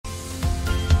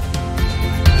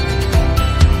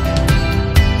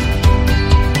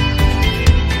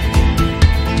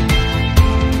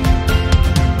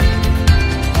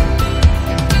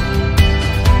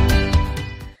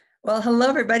Well, hello,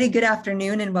 everybody. Good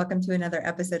afternoon, and welcome to another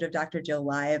episode of Dr. Jill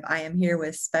Live. I am here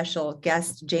with special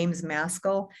guest James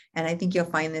Maskell, and I think you'll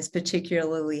find this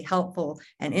particularly helpful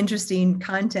and interesting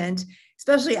content,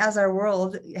 especially as our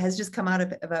world has just come out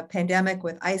of a pandemic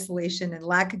with isolation and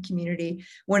lack of community.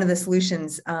 One of the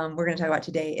solutions we're going to talk about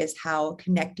today is how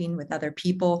connecting with other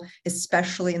people,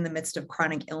 especially in the midst of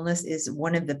chronic illness, is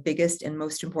one of the biggest and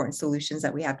most important solutions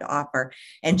that we have to offer.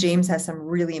 And James has some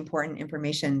really important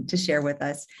information to share with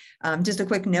us. Just a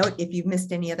quick note, if you've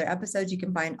missed any other episodes, you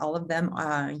can find all of them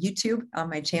on YouTube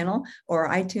on my channel or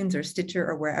iTunes or Stitcher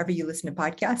or wherever you listen to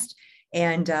podcasts.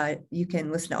 And you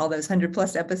can listen to all those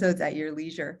 100+ episodes at your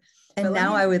leisure. And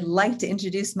now I would like to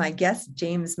introduce my guest,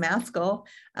 James Maskell.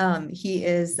 He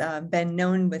is been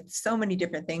known with so many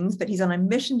different things, but he's on a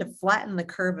mission to flatten the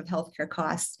curve of healthcare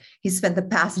costs. He's spent the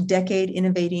past decade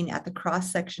innovating at the cross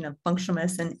section of functional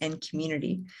medicine and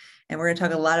community. And we're going to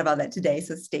talk a lot about that today,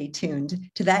 so stay tuned.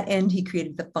 To that end, he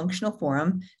created the Functional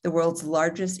Forum, the world's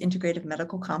largest integrative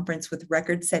medical conference with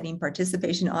record-setting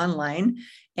participation online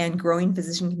and growing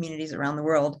physician communities around the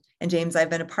world. And James, I've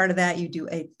been a part of that. You do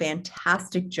a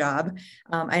fantastic job.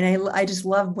 And I just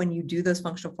love when you do those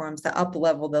functional forums, the up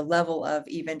level, the level of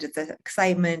even just the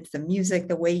excitement, the music,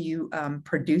 the way you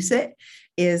produce it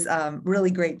is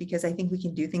really great, because I think we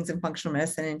can do things in functional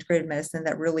medicine and integrative medicine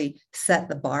that really set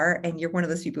the bar. And you're one of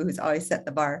those people who's always set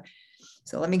the bar.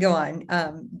 So let me go on.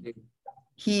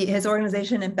 His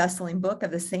organization and best-selling book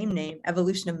of the same name,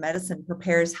 Evolution of Medicine,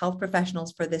 prepares health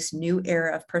professionals for this new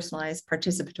era of personalized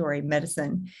participatory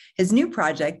medicine. His new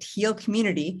project, Heal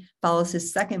Community, follows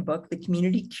his second book, The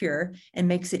Community Cure, and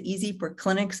makes it easy for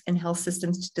clinics and health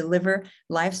systems to deliver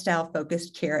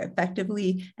lifestyle-focused care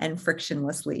effectively and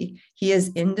frictionlessly. He is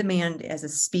in demand as a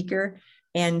speaker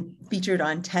and featured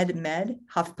on TED Med,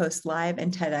 HuffPost Live,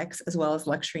 and TEDx, as well as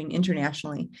lecturing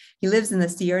internationally. He lives in the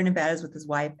Sierra Nevadas with his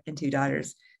wife and 2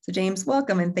 daughters. So James,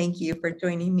 welcome, and thank you for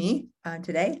joining me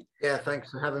today. Yeah,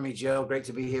 thanks for having me, Jill. Great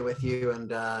to be here with you. And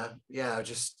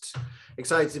just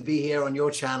excited to be here on your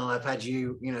channel. I've had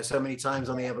you, so many times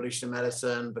on the Evolution of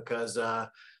Medicine, because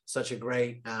such a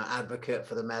great advocate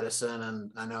for the medicine,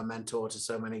 and I know a mentor to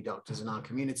so many doctors in our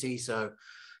community. So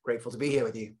grateful to be here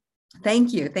with you.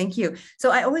 Thank you. Thank you.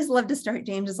 So I always love to start,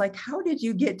 James, is like, how did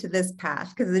you get to this path?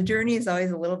 Because the journey is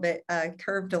always a little bit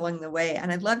curved along the way. And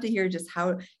I'd love to hear just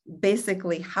how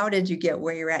did you get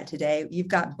where you're at today? You've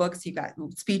got books, you've got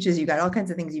speeches, you've got all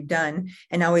kinds of things you've done.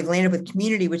 And now we've landed with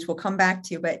community, which we'll come back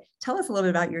to. But tell us a little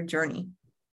bit about your journey.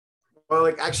 Well,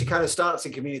 it actually kind of starts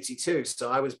in community too. So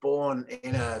I was born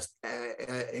in a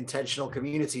intentional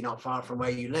community not far from where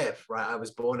you live, right? I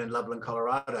was born in Loveland,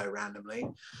 Colorado, randomly.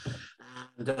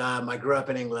 And I grew up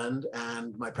in England,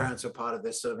 and my parents were part of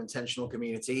this sort of intentional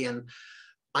community. And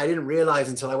I didn't realize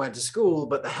until I went to school,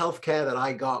 but the healthcare that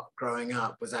I got growing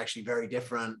up was actually very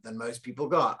different than most people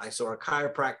got. I saw a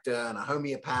chiropractor and a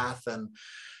homeopath, and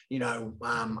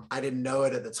I didn't know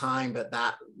it at the time, but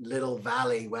that little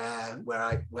valley where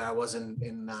I was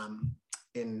in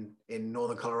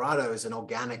northern Colorado is an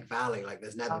organic valley. Like,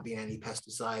 there's never been any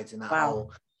pesticides in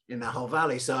that whole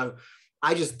valley. So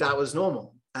that was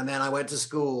normal. And then I went to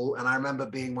school, and I remember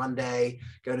being one day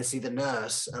going to see the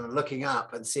nurse and looking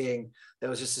up and seeing there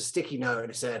was just a sticky note, and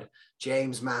it said,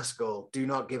 James Maskell, do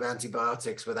not give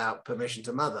antibiotics without permission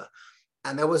to mother.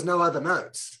 And there was no other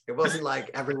notes. It wasn't like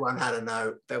everyone had a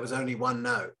note. There was only one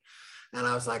note. And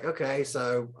I was like, okay,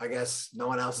 so I guess no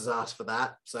one else has asked for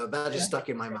that. So that just stuck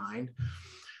in my mind.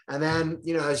 And then,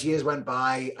 as years went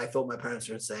by, I thought my parents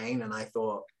were insane. And I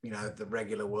thought, the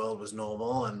regular world was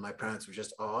normal, and my parents were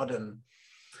just odd, and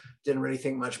didn't really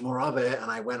think much more of it.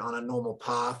 And I went on a normal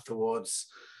path towards,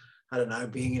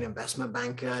 being an investment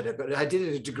banker. I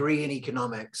did a degree in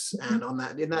economics. And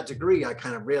in that degree, I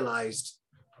kind of realized,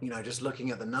 just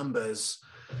looking at the numbers,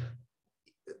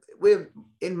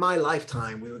 in my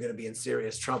lifetime, we were going to be in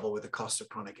serious trouble with the cost of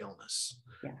chronic illness.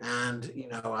 Yeah. And,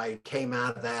 I came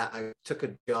out of that, I took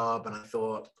a job, and I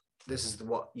thought, this is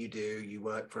what you do. You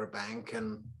work for a bank.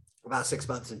 And about 6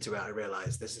 months into it, I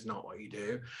realized this is not what you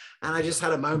do. And I just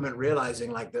had a moment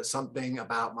realizing that something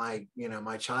about my,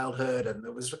 my childhood, and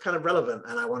it was kind of relevant,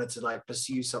 and I wanted to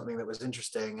pursue something that was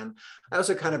interesting. And I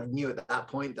also kind of knew at that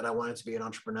point that I wanted to be an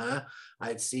entrepreneur. I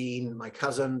had seen my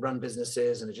cousin run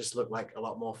businesses, and it just looked like a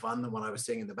lot more fun than what I was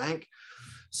seeing in the bank.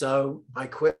 So I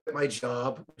quit my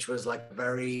job, which was a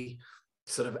very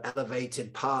sort of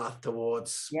elevated path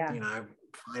towards,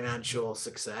 financial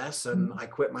success. And I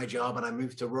quit my job, and I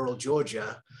moved to rural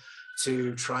Georgia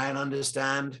to try and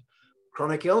understand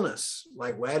chronic illness.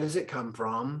 Where does it come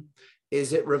from?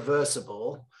 Is it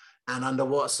reversible? And under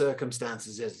what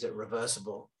circumstances is it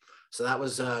reversible? So that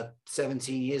was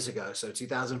 17 years ago. So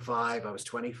 2005, I was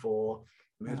 24,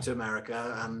 moved to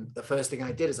America. And the first thing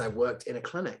I did is I worked in a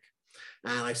clinic,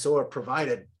 and I saw a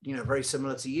provider, very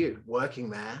similar to you, working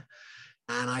there.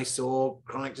 And I saw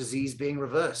chronic disease being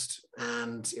reversed,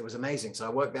 and it was amazing. So I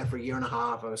worked there for a year and a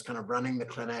half. I was kind of running the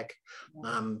clinic.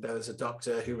 There was a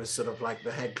doctor who was sort of like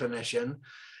the head clinician,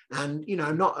 and,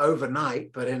 not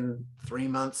overnight, but in 3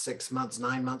 months, 6 months,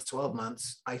 9 months, 12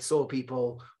 months, I saw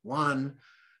people, one,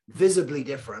 visibly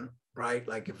different, right?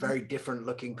 Like a very different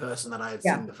looking person that I had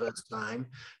seen the first time.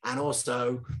 And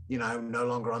also, no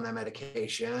longer on their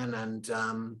medication, and,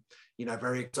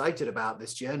 very excited about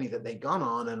this journey that they'd gone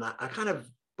on. And I kind of,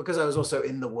 because I was also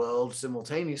in the world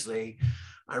simultaneously,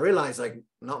 I realized like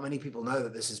not many people know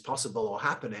that this is possible or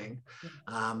happening.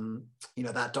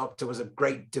 That doctor was a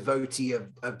great devotee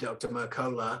of Dr.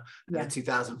 Mercola. And in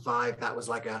 2005, that was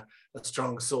like a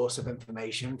strong source of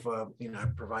information for,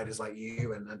 providers like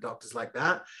you and doctors like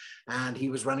that. And he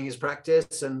was running his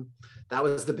practice, and that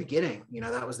was the beginning.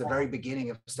 That was the very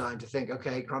beginning of starting to think,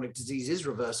 okay, chronic disease is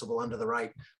reversible under the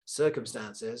right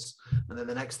circumstances. And then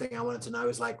the next thing I wanted to know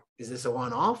is like, is this a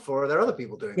one-off, or are there other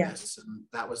people doing this? And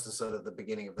that was the sort of the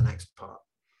beginning of the next part.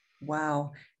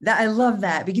 Wow. I love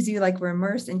that, because you were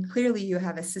immersed, and clearly you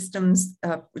have a systems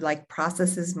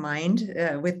processes mind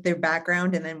with their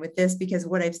background. And then with this, because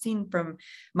what I've seen from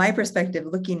my perspective,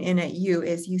 looking in at you,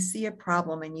 is you see a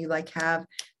problem and you have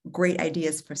great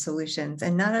ideas for solutions.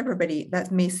 And not everybody,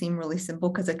 that may seem really simple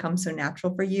because it comes so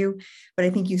natural for you, but I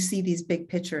think you see these big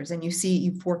pictures, and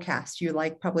you forecast. You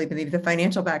probably maybe the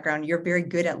financial background, you're very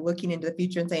good at looking into the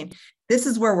future and saying, this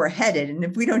is where we're headed, and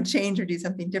if we don't change or do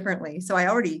something differently. So I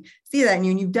already see that in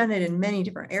you, and you've done it in many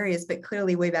different areas, but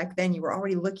clearly way back then you were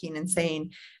already looking and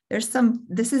saying,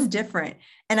 this is different.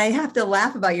 And I have to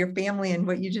laugh about your family and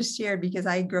what you just shared, because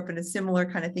I grew up in a similar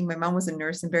kind of thing. My mom was a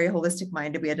nurse and very holistic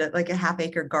minded. We had a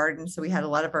half-acre garden, so we had a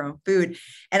lot of our own food,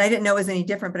 and I didn't know it was any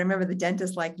different. But I remember the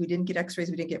dentist, we didn't get x-rays,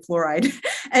 we didn't get fluoride.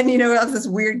 And, I was this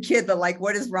weird kid that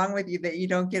what is wrong with you that you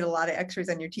don't get a lot of x-rays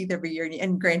on your teeth every year?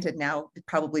 And granted, now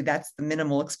probably that's the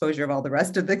minimal exposure of all the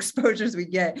rest of the exposures we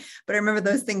get. But I remember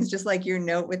those things, just like your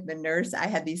note with the nurse. I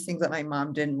had these things that my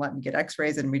mom didn't let me get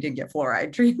x-rays, and we didn't get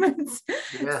fluoride treatments.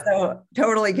 So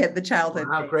totally get the childhood.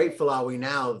 Well, how grateful are we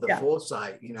now of the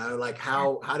foresight,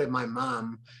 how did my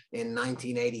mom in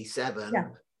 1987,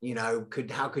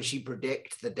 how could she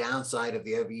predict the downside of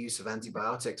the overuse of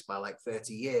antibiotics by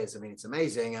 30 years? I mean, it's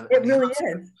amazing. And it really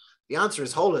is. The answer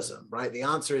is holism, right? The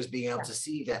answer is being able to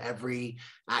see that every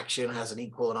action has an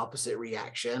equal and opposite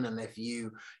reaction. And if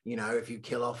you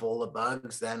kill off all the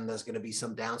bugs, then there's going to be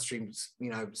some downstream,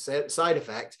 side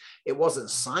effect. It wasn't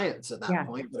science at that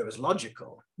point, but it was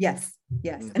logical. Yes.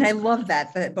 And I love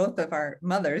that both of our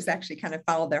mothers actually kind of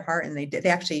followed their heart, and they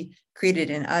actually created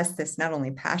in us this not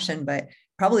only passion, but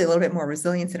probably a little bit more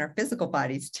resilience in our physical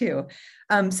bodies too.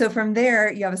 So from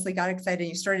there, you obviously got excited.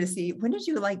 You started to see, when did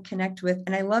you connect with,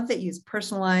 and I love that you use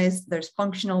personalized, there's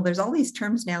functional, there's all these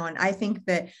terms now. And I think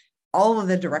that all of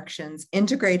the directions,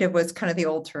 integrative was kind of the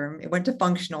old term. It went to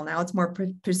functional. Now it's more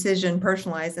precision,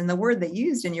 personalized. And the word that you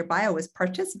used in your bio was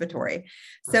participatory.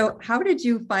 So how did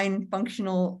you find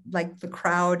functional, the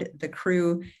crowd, the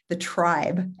crew, the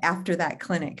tribe after that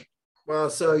clinic?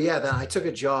 Well, so then I took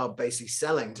a job basically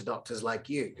selling to doctors like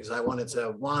you, because I wanted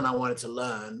to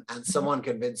learn, and someone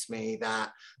convinced me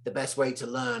that the best way to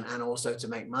learn and also to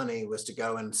make money was to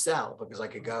go and sell, because I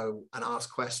could go and ask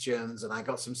questions, and I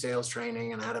got some sales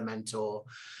training and I had a mentor.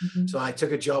 Mm-hmm. So I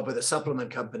took a job with a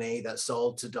supplement company that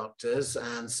sold to doctors.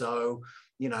 And so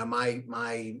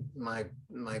my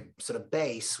sort of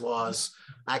base was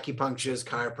acupuncturists,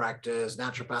 chiropractors,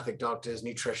 naturopathic doctors,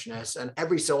 nutritionists, and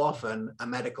every so often a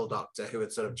medical doctor who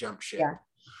would sort of jump ship.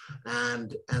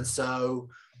 And so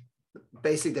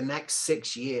basically the next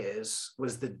 6 years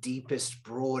was the deepest,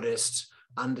 broadest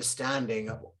understanding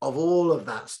of all of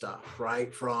that stuff,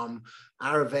 right? From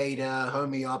Ayurveda,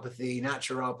 homeopathy,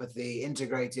 naturopathy,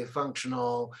 integrative,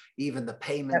 functional, even the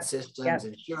payment systems,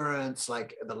 insurance,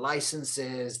 the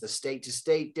licenses, the state to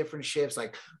state different shifts.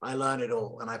 I learned it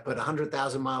all. And I put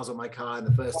 100,000 miles on my car in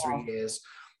the first 3 years.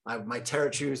 My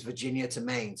territory was Virginia to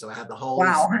Maine. So I had the whole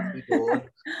board,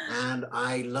 and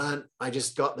I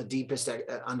just got the deepest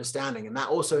understanding. And that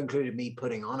also included me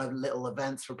putting on little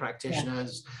events for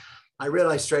practitioners. I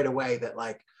realized straight away that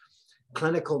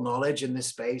clinical knowledge in this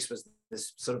space was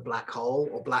this sort of black hole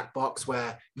or black box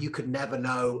where you could never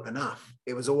know enough.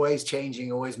 It was always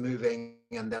changing, always moving,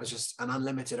 and there was just an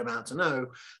unlimited amount to know.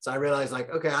 So I realized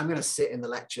okay, I'm going to sit in the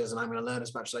lectures and I'm going to learn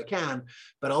as much as I can.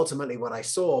 But ultimately what I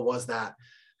saw was that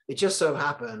it just so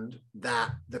happened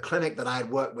that the clinic that I had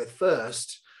worked with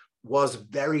first was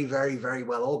very, very, very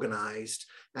well organized.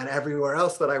 And everywhere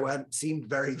else that I went seemed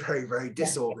very, very, very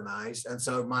disorganized. And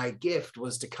so my gift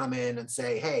was to come in and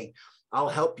say, hey, I'll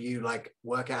help you like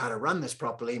work out how to run this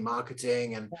properly,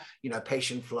 marketing and,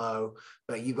 patient flow,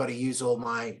 but you've got to use all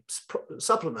my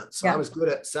supplements. So I was good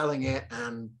at selling it,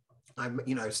 and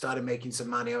I, started making some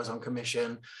money. I was on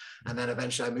commission. And then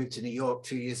eventually I moved to New York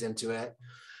 2 years into it.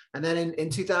 And then in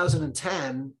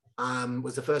 2010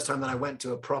 was the first time that I went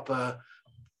to a proper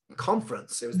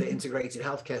conference. It was the Integrated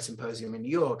Healthcare Symposium in New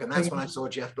York. And that's when I saw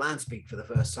Jeff Bland speak for the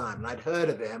first time. And I'd heard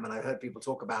of him, and I'd heard people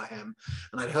talk about him,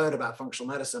 and I'd heard about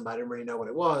functional medicine, but I didn't really know what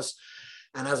it was.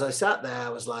 And as I sat there, I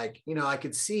was like, I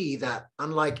could see that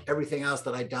unlike everything else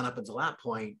that I'd done up until that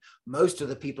point, most of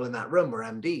the people in that room were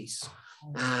MDs.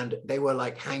 And they were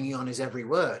like hanging on his every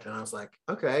word. And I was like,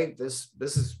 okay, this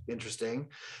is interesting.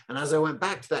 And as I went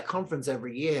back to that conference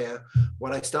every year,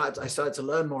 I started to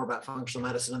learn more about functional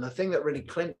medicine. And the thing that really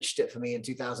clinched it for me in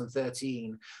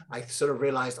 2013, I sort of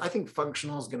realized, I think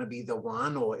functional is going to be the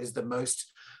one, or is the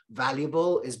most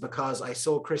valuable, is because I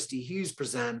saw Christy Hughes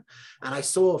present, and I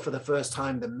saw for the first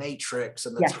time the matrix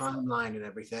and the timeline and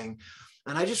everything.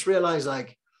 And I just realized,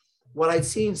 like, what I'd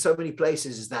seen so many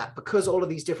places is that because all of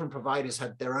these different providers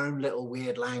had their own little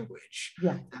weird language,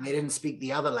 and they didn't speak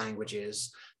the other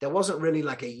languages, there wasn't really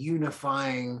like a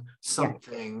unifying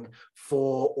something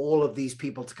for all of these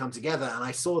people to come together. And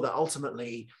I saw that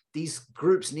ultimately these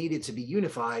groups needed to be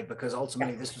unified, because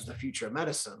ultimately this was the future of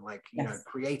medicine. Like,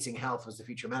 creating health was the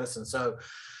future of medicine. So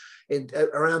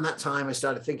around that time, I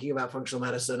started thinking about functional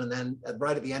medicine. And then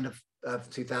right at the end of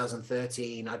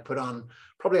 2013, I'd put on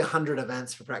probably 100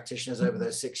 events for practitioners over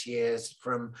those 6 years,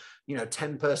 from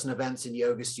 10-person events in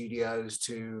yoga studios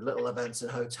to little events in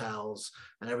hotels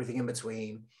and everything in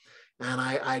between. And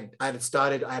I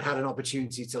had an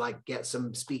opportunity to like get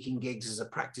some speaking gigs as a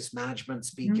practice management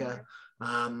speaker.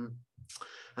 And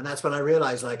that's when I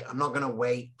realized, like, I'm not going to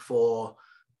wait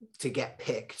to get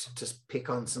picked to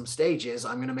pick on some stages.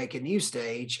 I'm going to make a new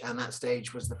stage, and that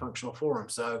stage was the Functional Forum.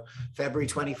 So February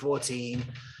 2014,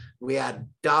 we had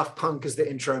Daft Punk as the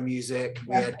intro music.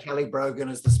 We had Kelly Brogan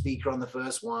as the speaker on the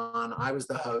first one. I was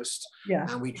the host,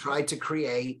 and we tried to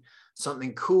create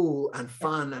something cool and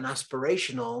fun and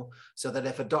aspirational, so that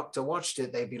if a doctor watched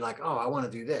it, they'd be like, oh, I want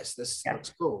to do this. This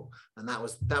looks cool. And that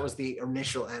was the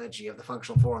initial energy of the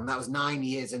Functional Forum. That was 9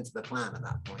 years into the plan at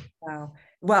that point. Wow.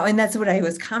 Well, and that's what I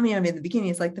was commenting on at the beginning.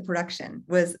 It's like the production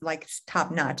was like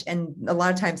top notch. And a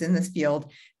lot of times in this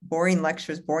field, boring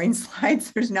lectures, boring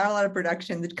slides, there's not a lot of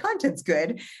production. The content's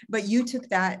good, but you took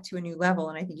that to a new level.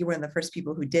 And I think you were one of the first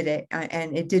people who did it,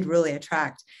 and it did really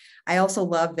attract. I also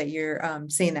love that you're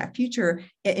saying that future,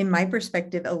 in my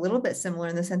perspective, a little bit similar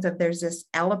in the sense of there's this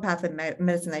allopathic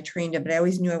medicine I trained in, but I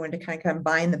always knew I wanted to kind of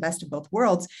combine the best of both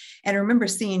worlds. And I remember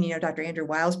seeing, Dr. Andrew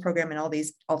Weil's program and all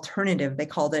these alternative, they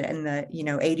called it in the,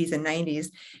 80s and 90s.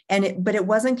 But it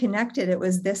wasn't connected. It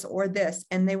was this or this.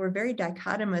 And they were very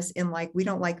dichotomous in like, we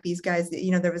don't like these guys,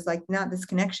 there was like not this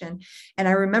connection. And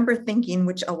I remember thinking,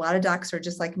 which a lot of docs are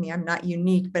just like me, I'm not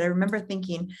unique, but I remember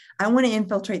thinking, I want to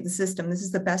infiltrate the system. This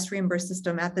is the best reimbursed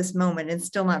system at this moment. It's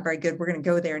still not very good. We're going to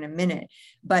go there in a minute,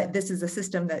 but this is a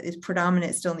system that is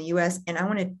predominant still in the US. And I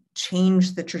want to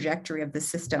change the trajectory of the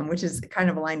system, which is kind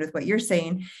of aligned with what you're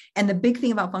saying. And the big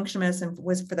thing about functional medicine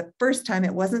was, for the first time,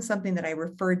 it wasn't something that I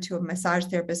referred to a massage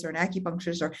therapist or an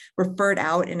acupuncturist or referred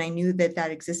out, and I knew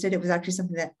that existed. It was actually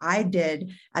something that I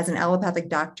did as an allopathic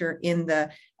doctor in the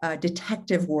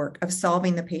detective work of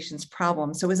solving the patient's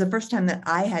problem. So it was the first time that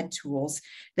I had tools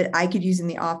that I could use in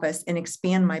the office and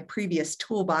expand my previous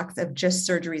toolbox of just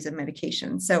surgeries and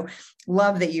medications. So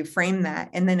love that you framed that.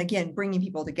 And then again, bringing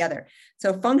people together.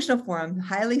 So Functional Forum,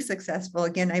 highly successful.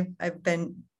 Again, I've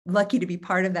been lucky to be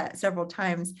part of that several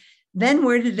times. Then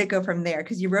where did it go from there?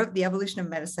 Because you wrote The Evolution of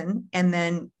Medicine, and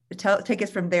then take us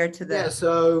from there to the...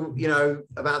 So,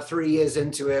 about 3 years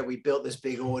into it, we built this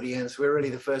big audience. We were really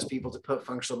the first people to put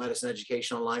functional medicine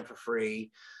education online for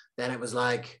free. Then it was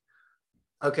like,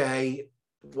 okay,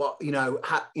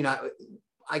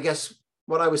 I guess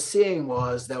what I was seeing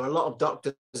was there were a lot of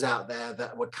doctors out there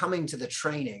that were coming to the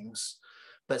trainings,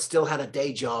 but still had a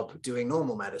day job doing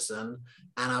normal medicine.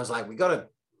 And I was like, we got to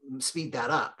speed that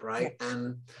up, right?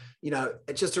 And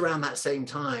just around that same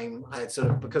time, I had sort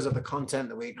of, because of the content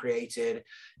that we had created,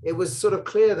 it was sort of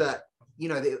clear that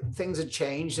things had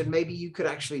changed, and maybe you could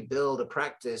actually build a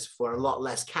practice for a lot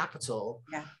less capital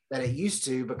than it used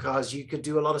to, because you could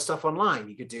do a lot of stuff online.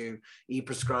 You could do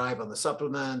e-prescribe on the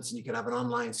supplements, and you could have an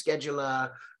online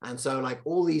scheduler. And so like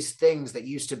all these things that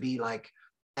used to be like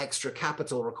extra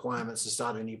capital requirements to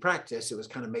start a new practice, it was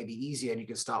kind of maybe easier, and you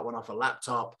could start one off a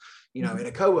laptop, you know, in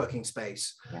a co-working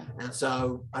space. Yeah. And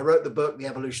so I wrote the book, The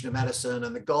Evolution of Medicine,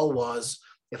 and the goal was,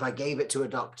 if I gave it to a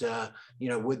doctor, you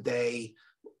know, would they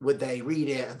read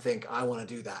it and think, I want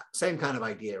to do that? Same kind of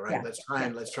idea, right? Yeah.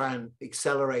 Let's try and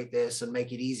accelerate this and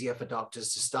make it easier for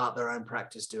doctors to start their own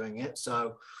practice doing it.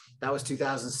 So that was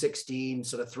 2016,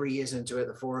 sort of 3 years into it.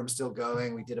 The forum's still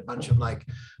going. We did a bunch of like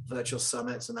virtual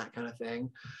summits and that kind of thing.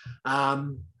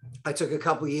 I took a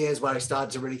couple of years where I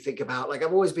started to really think about, like,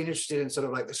 I've always been interested in sort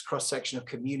of like this cross section of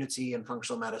community and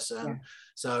functional medicine. Yeah.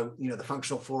 So, you know, the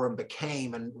Functional Forum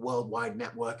became a worldwide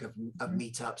network of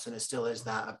meetups, and it still is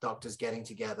that, of doctors getting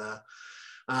together.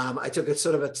 I took a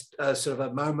sort of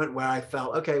a moment where I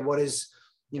felt, okay, what is,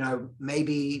 you know,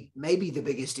 maybe the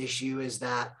biggest issue is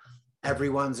that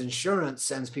everyone's insurance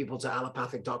sends people to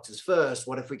allopathic doctors first.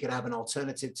 What if we could have an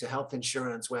alternative to health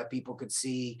insurance where people could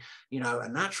see, you know, a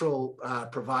natural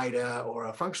provider or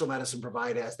a functional medicine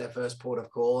provider as their first port of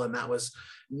call? And that was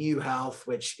New Health,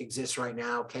 which exists right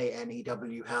now,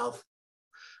 KNEW Health.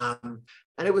 And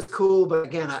it was cool, but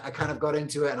again, I kind of got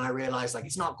into it and I realized, like,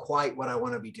 it's not quite what I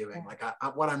want to be doing. Like,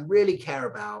 what I really care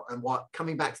about, and what,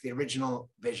 coming back to the original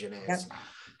vision, is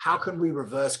how can we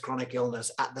reverse chronic illness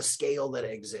at the scale that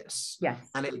it exists? Yes.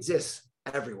 And it exists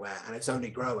everywhere, and it's only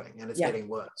growing, and it's getting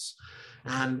worse.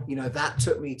 And, you know, that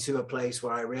took me to a place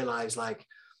where I realized, like,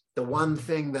 the one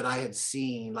thing that I had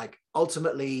seen, like,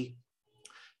 ultimately,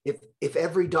 if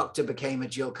every doctor became a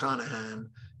Jill Carnahan,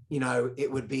 you know, it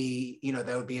would be, you know,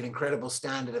 there would be an incredible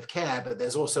standard of care, but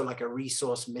there's also like a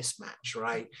resource mismatch,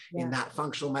 right? In that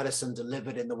functional medicine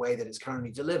delivered in the way that it's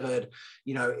currently delivered,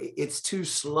 you know, it's too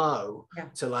slow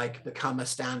to like become a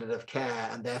standard of care,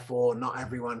 and therefore not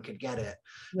everyone could get it.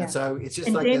 And so it's just,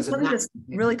 and like, James, let me just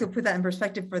really could put that in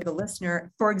perspective for the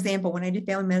listener. For example, when I did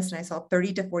family medicine, I saw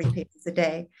 30 to 40 patients a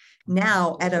day.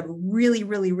 Now, at a really,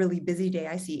 really, really busy day,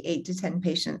 I see 8 to 10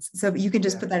 patients. So you can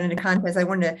just put that into context. I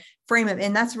wanted to frame it.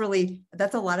 And that's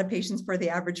a lot of patients for the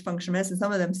average functional medicine.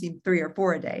 Some of them see 3 or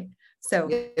 4 a day. So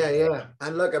yeah.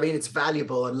 And look, I mean, it's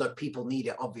valuable, and look, people need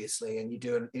it, obviously. And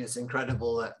it's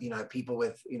incredible that, you know, people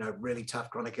with, you know, really tough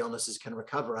chronic illnesses can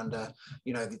recover under,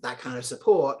 you know, that kind of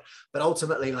support. But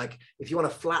ultimately, like, if you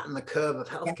want to flatten the curve of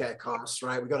healthcare costs,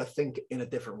 right, we got to think in a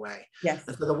different way. Yes.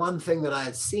 And so the one thing that I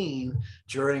had seen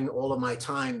during all of my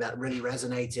time that really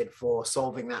resonated for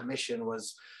solving that mission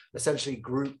was essentially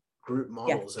group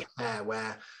models of care,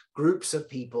 where groups of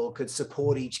people could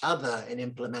support each other in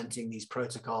implementing these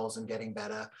protocols and getting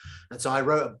better. And so I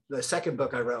wrote the second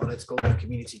book I wrote on, it's called The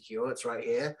Community Cure. It's right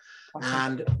here.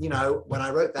 And, you know, when I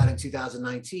wrote that in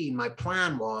 2019, my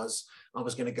plan was, I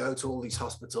was going to go to all these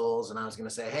hospitals and I was going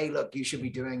to say, hey, look, you should be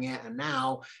doing it. And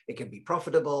now it can be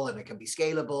profitable and it can be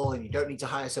scalable, and you don't need to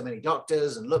hire so many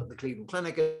doctors. And look, the Cleveland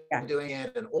Clinic is doing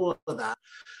it, and all of that.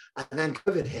 And then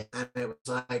COVID hit, and it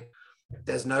was like,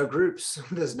 there's no groups,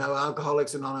 there's no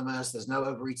Alcoholics Anonymous, there's no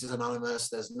Overeaters Anonymous,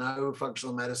 there's no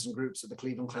functional medicine groups at the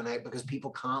Cleveland Clinic, because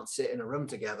people can't sit in a room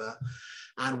together.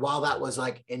 And while that was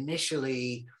like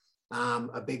initially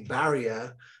a big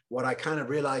barrier, what I kind of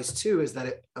realized too is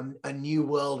that a new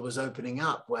world was opening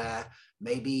up where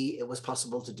maybe it was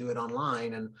possible to do it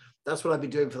online. And that's what I've been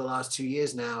doing for the last 2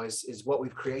 years now, is what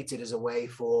we've created as a way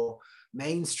for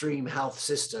mainstream health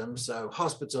systems, so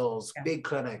hospitals, big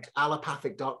clinics,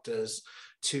 allopathic doctors,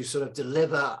 to sort of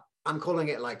deliver, I'm calling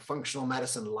it like functional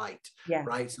medicine light,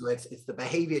 right? So it's the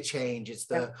behavior change, it's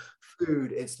the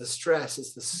food, it's the stress,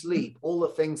 it's the sleep, all the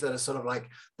things that are sort of like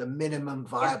the minimum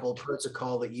viable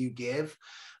protocol that you give,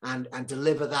 and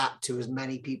deliver that to as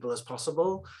many people as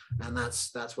possible. And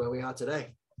that's where we are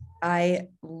today. I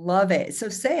love it. So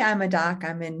say I'm a doc,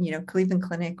 I'm in, you know, Cleveland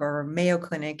Clinic or Mayo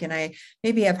Clinic, and I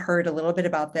maybe have heard a little bit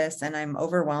about this, and I'm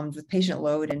overwhelmed with patient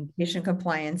load and patient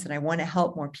compliance, and I want to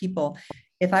help more people.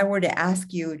 If I were to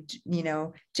ask you, you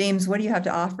know, James, what do you have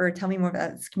to offer? Tell me more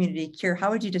about this community cure. How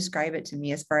would you describe it to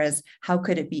me, as far as how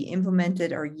could it be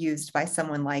implemented or used by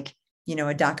someone like, you know,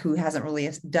 a doc who hasn't really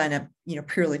done a, you know,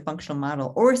 purely functional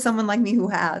model, or someone like me who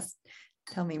has?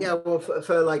 Tell me. Yeah, well,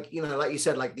 for like, you know, like you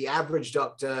said, like the average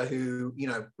doctor who, you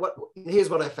know,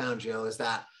 here's what I found, Jill, is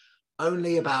that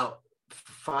only about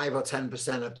 5 or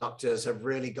 10% of doctors have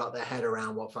really got their head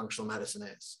around what functional medicine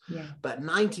is. But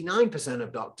 99%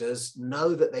 of doctors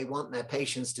know that they want their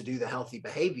patients to do the healthy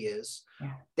behaviors.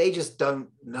 They just don't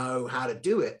know how to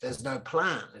do it. There's no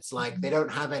plan. It's like they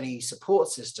don't have any support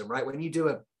system, right? When you do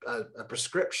a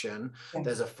prescription,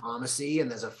 there's a pharmacy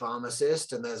and there's a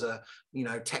pharmacist, and there's a, you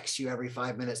know, text you every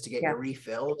 5 minutes to get your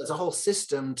refill. There's a whole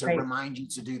system to remind you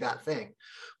to do that thing.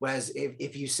 Whereas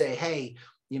if you say, hey,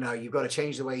 you've got to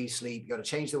change the way you sleep, you've got to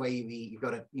change the way you eat, you've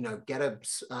got to, get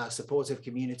a supportive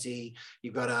community,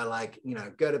 you've got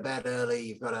to go to bed early,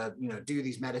 you've got to, do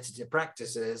these meditative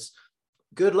practices.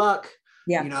 Good luck.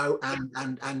 Yeah.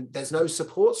 And there's no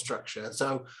support structure.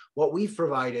 So what we've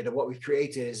provided and what we've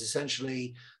created is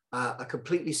essentially a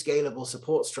completely scalable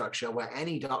support structure where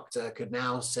any doctor could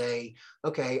now say,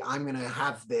 okay, I'm going to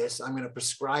have this, I'm going to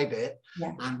prescribe it,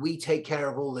 and we take care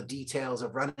of all the details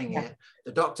of running it.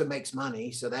 The doctor makes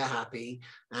money, so they're happy.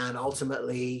 And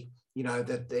ultimately,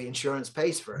 the insurance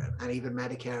pays for it, and even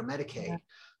Medicare and Medicaid.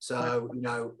 So,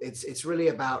 it's really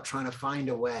about trying to find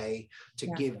a way to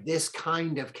give this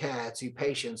kind of care to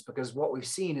patients, because what we've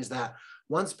seen is that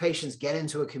once patients get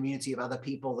into a community of other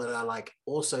people that are like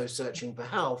also searching for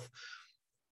health,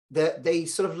 that they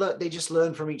just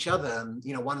learn from each other. And,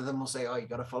 one of them will say, oh, you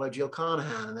got to follow Jill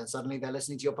Carnahan. And then suddenly they're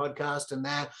listening to your podcast and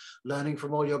they're learning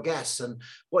from all your guests. And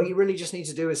what you really just need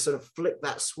to do is sort of flip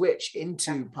that switch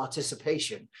into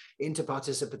participation, into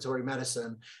participatory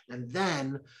medicine. And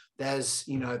then there's,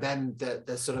 then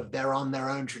they're on their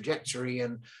own trajectory,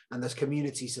 and this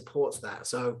community supports that.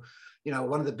 So,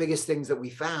 one of the biggest things that we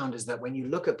found is that when you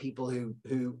look at people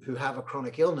who have a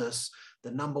chronic illness, the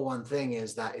number one thing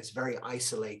is that it's very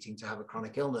isolating to have a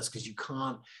chronic illness, because you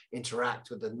can't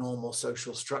interact with the normal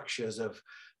social structures of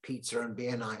pizza and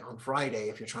beer night on Friday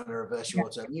if you're trying to reverse your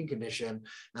autoimmune condition.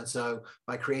 And so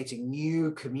by creating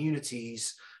new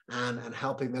communities and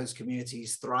helping those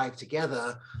communities thrive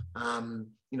together,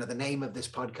 the name of this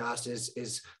podcast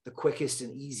is the quickest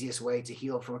and easiest way to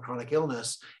heal from a chronic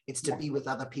illness. It's to be with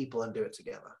other people and do it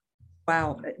together.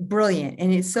 Wow, brilliant.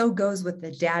 And it so goes with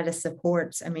the data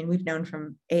supports. I mean, we've known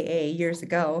from AA years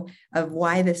ago of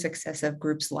why the success of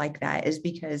groups like that is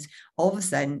because all of a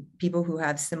sudden people who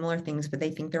have similar things, but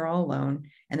they think they're all alone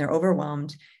and they're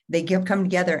overwhelmed, they come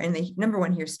together and they, number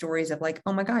one, hear stories of like,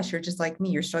 oh my gosh, you're just like me,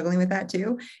 you're struggling with that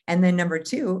too. And then number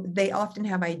two, they often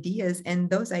have ideas, and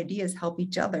those ideas help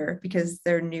each other because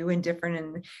they're new and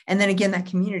different. And then again, that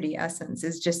community essence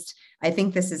is just, I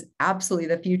think this is absolutely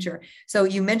the future. So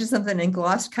you mentioned something and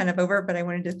glossed kind of over it, but I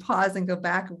wanted to pause and go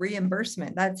back.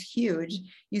 Reimbursement, that's huge.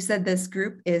 You said this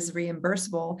group is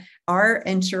reimbursable. Are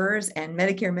insurers and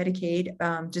Medicare,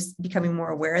 Medicaid just becoming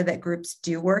more aware that groups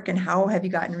do work? And how have you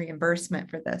gotten reimbursement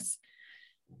for this?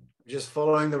 Just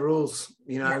following the rules,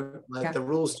 the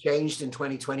rules changed in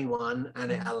 2021,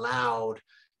 and it allowed,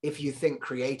 if you think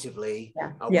creatively,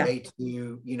 a way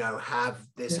to, have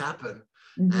this happen.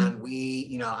 And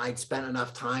we, I'd spent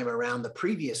enough time around the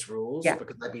previous rules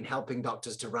because I've been helping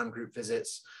doctors to run group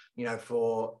visits,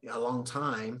 for a long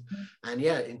time. And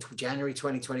in January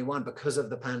 2021, because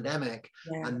of the pandemic,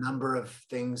 a number of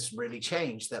things really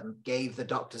changed that gave the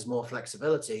doctors more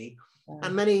flexibility.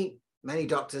 And many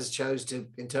doctors chose to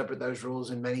interpret those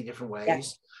rules in many different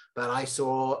ways. But I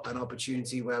saw an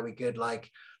opportunity where we could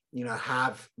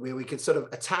where we could sort of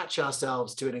attach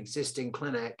ourselves to an existing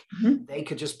clinic. They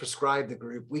could just prescribe the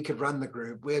group, we could run the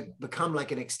group, we'd become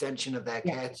like an extension of their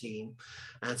care team.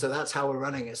 And so that's how we're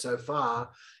running it so far.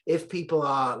 If people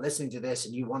are listening to this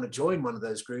and you want to join one of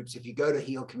those groups, if you go to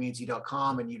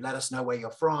healcommunity.com and you let us know where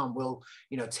you're from, we'll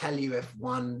tell you if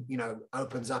one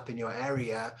opens up in your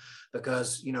area,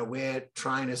 because we're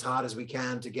trying as hard as we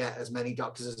can to get as many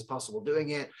doctors as possible doing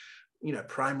it.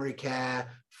 Primary care,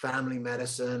 family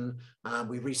medicine.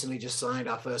 We recently just signed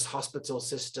our first hospital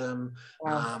system.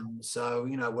 So,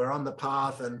 we're on the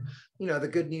path, and, the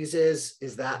good news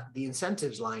is that the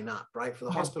incentives line up, right? For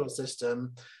the hospital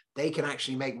system, they can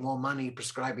actually make more money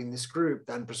prescribing this group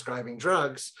than prescribing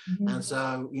drugs. And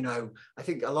so, I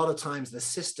think a lot of times the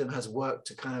system has worked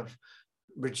to kind of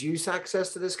reduce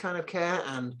access to this kind of care.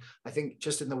 And I think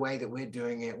just in the way that we're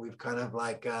doing it, we've kind of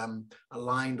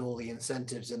aligned all the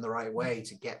incentives in the right way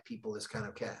to get people this kind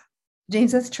of care.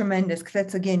 James, that's tremendous, because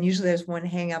that's, again, usually there's one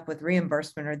hang up with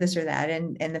reimbursement or this or that.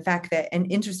 And the fact that,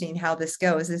 and interesting how this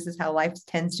goes, this is how life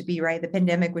tends to be, right? The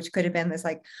pandemic, which could have been this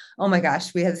like, oh my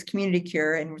gosh, we have this community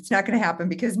cure and it's not going to happen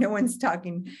because no one's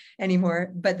talking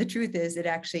anymore. But the truth is it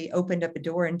actually opened up a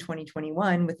door in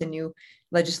 2021 with the new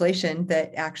legislation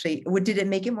that actually, did it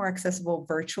make it more accessible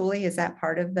virtually? Is that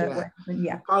part of the,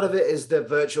 Part of it is that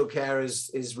virtual care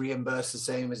is reimbursed the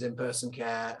same as in-person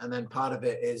care. And then part of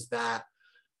it is that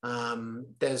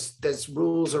there's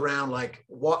rules around like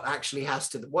what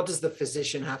does the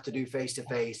physician have to do face to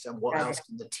face, and what else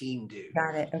can the team do?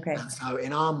 Got it. Okay. And so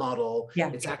in our model,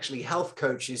 it's actually health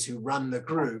coaches who run the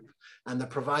group, and the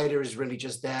provider is really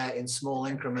just there in small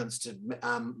increments to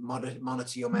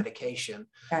monitor your medication.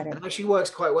 And it actually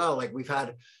works quite well. Like we've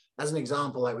had as an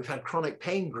example, like we've had chronic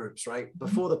pain groups, right?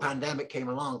 Before the pandemic came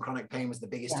along, chronic pain was the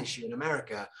biggest issue in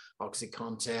America,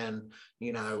 OxyContin,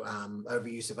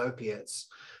 overuse of opiates.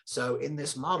 So in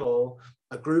this model,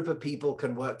 a group of people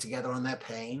can work together on their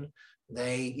pain.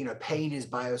 Pain is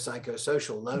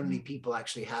biopsychosocial. Lonely people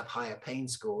actually have higher pain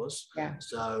scores. Yeah.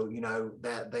 So,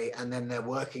 and then they're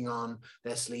working on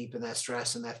their sleep and their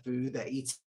stress and their food. They're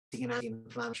eating an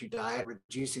anti-inflammatory diet,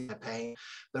 reducing their pain.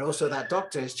 But also that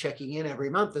doctor is checking in every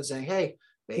month and saying, hey,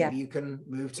 maybe you can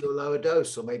move to a lower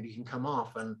dose, or maybe you can come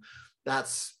off. And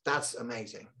that's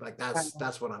amazing. Like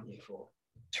that's what I'm here for.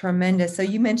 Tremendous. So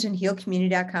you mentioned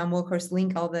healcommunity.com. We'll of course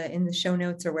link all in the show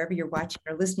notes, or wherever you're watching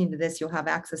or listening to this, you'll have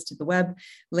access to the web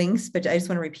links. But I just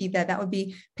want to repeat that would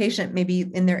be patient maybe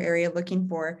in their area looking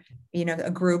for,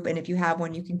 a group. And if you have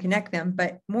one, you can connect them.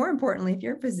 But more importantly, if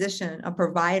you're a physician, a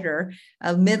provider,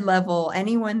 a mid-level,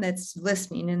 anyone that's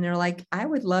listening and they're like, I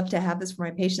would love to have this for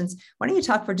my patients, why don't you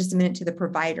talk for just a minute to the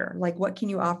provider? Like, what can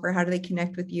you offer? How do they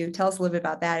connect with you? Tell us a little bit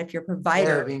about that if you're a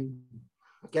provider. Yeah,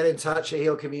 get in touch at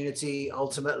Heal Community.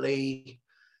 Ultimately,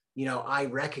 I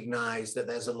recognize that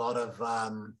there's a lot of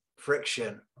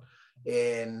friction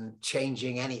in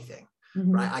changing anything,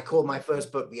 right? I called my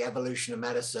first book The Evolution of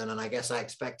Medicine, and I guess I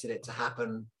expected it to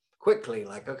happen quickly.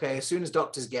 Like, okay, as soon as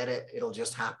doctors get it, it'll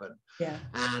just happen. Yeah.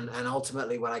 And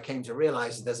ultimately what I came to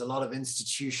realize is there's a lot of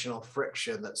institutional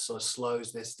friction that sort of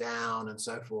slows this down and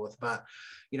so forth. But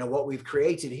what we've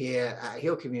created here at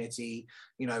Heal Community,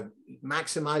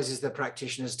 maximizes the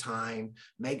practitioner's time,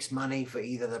 makes money for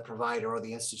either the provider or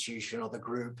the institution or the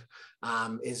group,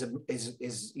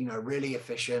 is really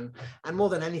efficient, and more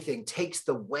than anything, takes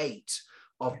the weight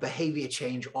of behavior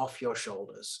change off your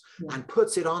shoulders and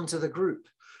puts it onto the group.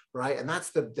 Right. And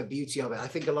that's the beauty of it. I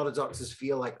think a lot of doctors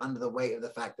feel like under the weight of the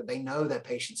fact that they know their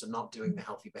patients are not doing the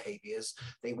healthy behaviors.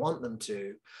 They want them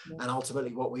to. And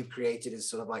ultimately what we've created is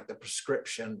sort of like the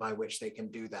prescription by which they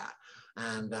can do that.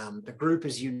 And the group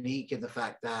is unique in the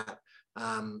fact that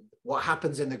what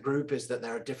happens in the group is that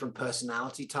there are different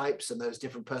personality types, and those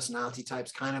different personality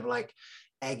types kind of like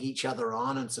egg each other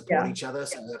on and support each other.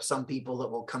 So you have some people that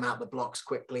will come out the blocks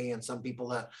quickly, and some people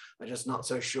that are just not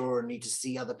so sure and need to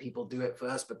see other people do it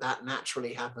first, but that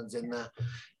naturally happens in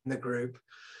the group.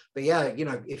 But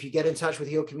if you get in touch with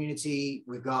Heal Community,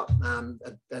 we've got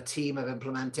a team of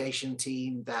implementation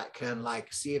team that can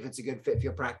see if it's a good fit for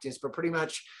your practice. But pretty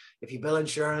much if you bill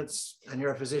insurance and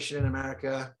you're a physician in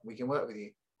America, we can work with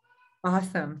you.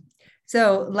 Awesome.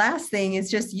 So last thing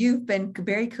is just, you've been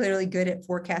very clearly good at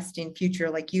forecasting future.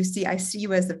 Like I see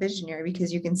you as a visionary,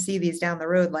 because you can see these down the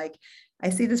road. Like, I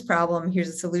see this problem, here's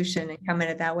a solution, and come at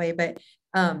it that way. But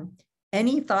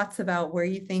any thoughts about where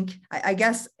you think, I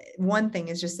guess one thing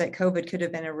is just that COVID could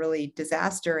have been a really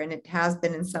disaster, and it has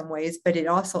been in some ways, but it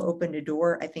also opened a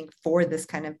door, I think, for this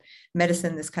kind of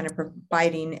medicine, this kind of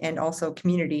providing, and also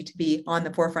community to be on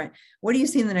the forefront. What do you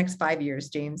see in the next 5 years,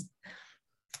 James?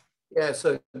 Yeah,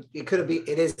 so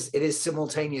it is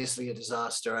simultaneously a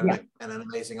disaster and an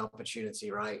amazing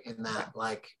opportunity, right? In that,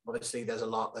 obviously there's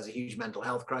a huge mental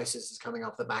health crisis that's coming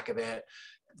off the back of it.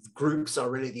 Groups are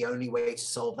really the only way to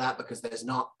solve that, because there's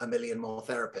not a million more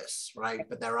therapists, right?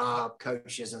 But there are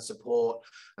coaches and support.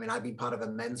 I mean, I've been part of a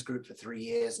men's group for 3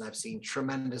 years, and I've seen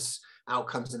tremendous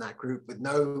outcomes in that group with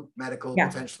no medical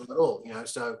potential at all,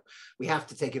 so we have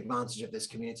to take advantage of this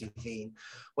community theme.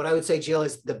 What I would say, Jill,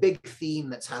 is the big theme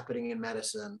that's happening in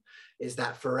medicine is that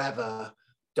not forever,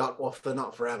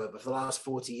 but for the last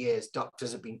 40 years,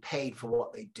 doctors have been paid for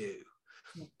what they do.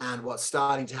 And what's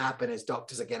starting to happen is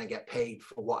doctors are going to get paid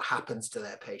for what happens to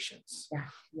their patients.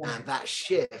 And that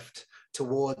shift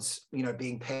towards,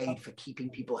 being paid for keeping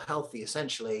people healthy,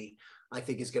 essentially, I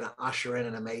think is going to usher in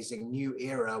an amazing new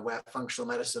era where functional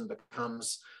medicine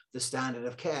becomes the standard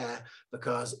of care.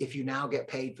 Because if you now get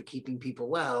paid for keeping people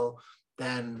well,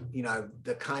 then,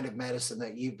 the kind of medicine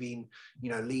that you've been,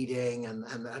 leading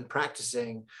and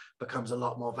practicing becomes a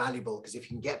lot more valuable. Because if you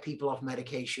can get people off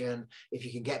medication, if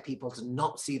you can get people to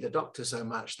not see the doctor so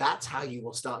much, that's how you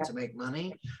will start to make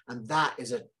money. And that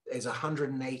is a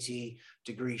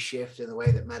 180-degree shift in the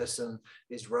way that medicine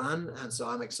is run. And so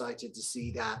I'm excited to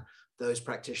see that those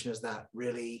practitioners that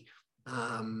really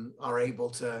are able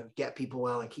to get people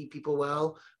well and keep people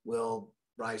well will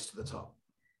rise to the top.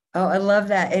 Oh, I love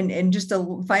that. And just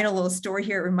a final little story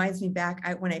here. It reminds me back,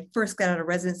 when I first got out of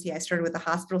residency, I started with the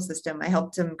hospital system. I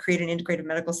helped them create an integrated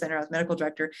medical center. I was medical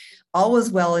director. All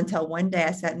was well until one day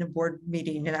I sat in a board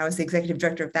meeting, and I was the executive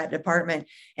director of that department.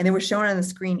 And they were showing on the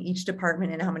screen each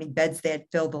department and how many beds they had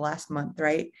filled the last month,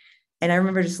 right? And I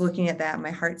remember just looking at that, and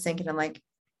my heart sank, and I'm like,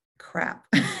 crap.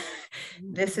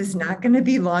 this is not going to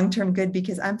be long-term good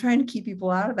because I'm trying to keep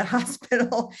people out of the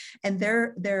hospital, and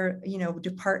their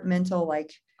departmental,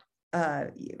 like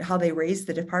how they raised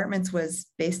the departments was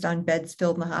based on beds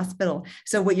filled in the hospital.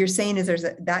 So what you're saying is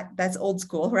that's old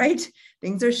school, right?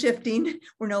 Things are shifting.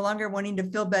 We're no longer wanting to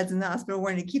fill beds in the hospital. We're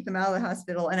wanting to keep them out of the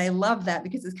hospital. And I love that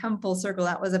because it's come full circle.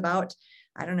 That was about,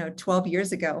 I don't know, 12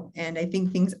 years ago. And I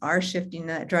think things are shifting in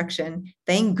that direction.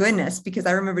 Thank goodness, because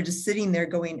I remember just sitting there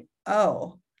going,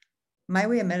 oh, my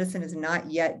way of medicine is not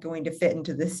yet going to fit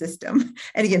into this system.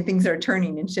 And again, things are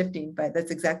turning and shifting, but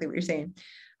that's exactly what you're saying.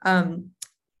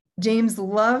 James,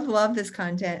 love this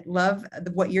content. Love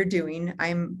what you're doing.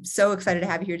 I'm so excited to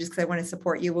have you here just because I want to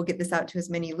support you. We'll get this out to as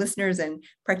many listeners and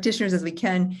practitioners as we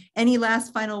can. Any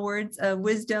last final words of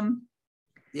wisdom?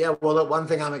 Yeah, well, look, one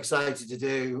thing I'm excited to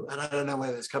do, and I don't know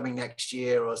whether it's coming next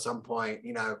year or some point,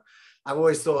 I've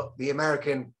always thought the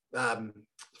American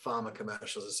pharma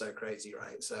commercials are so crazy,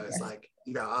 right? So it's like,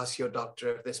 ask your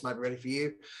doctor if this might be ready for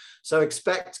you. So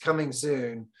expect coming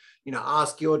soon,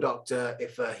 ask your doctor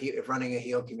if running a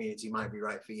heal community might be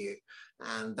right for you.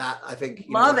 And that, I think,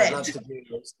 love it. I'd love to do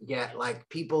is to get like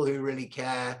people who really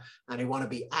care and who want to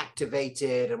be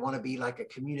activated and want to be like a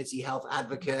community health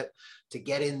advocate to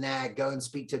get in there, go and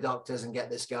speak to doctors and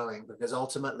get this going, because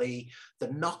ultimately the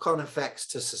knock-on effects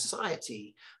to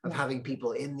society of having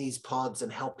people in these pods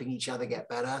and helping each other get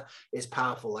better is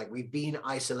powerful. Like, we've been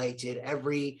isolated.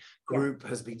 Every group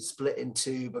has been split in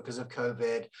two because of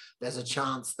COVID. There's a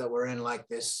chance that we're in like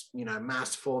this,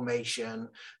 mass formation.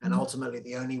 And ultimately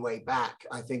the only way back,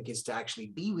 I think, is to actually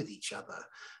be with each other.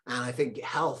 And I think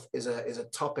health is a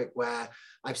topic where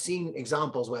I've seen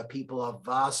examples where people of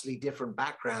vastly different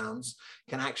backgrounds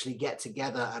can actually get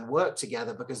together and work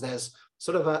together because there's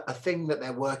sort of a thing that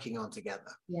they're working on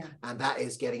together. Yeah. And that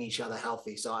is getting each other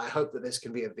healthy. So I hope that this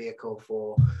can be a vehicle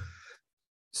for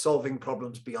solving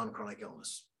problems beyond chronic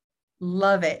illness.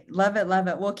 Love it. Love it. Love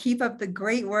it. Well, keep up the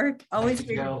great work. Always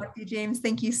great to talk to you, James.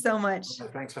 Thank you so much.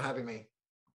 Thanks for having me.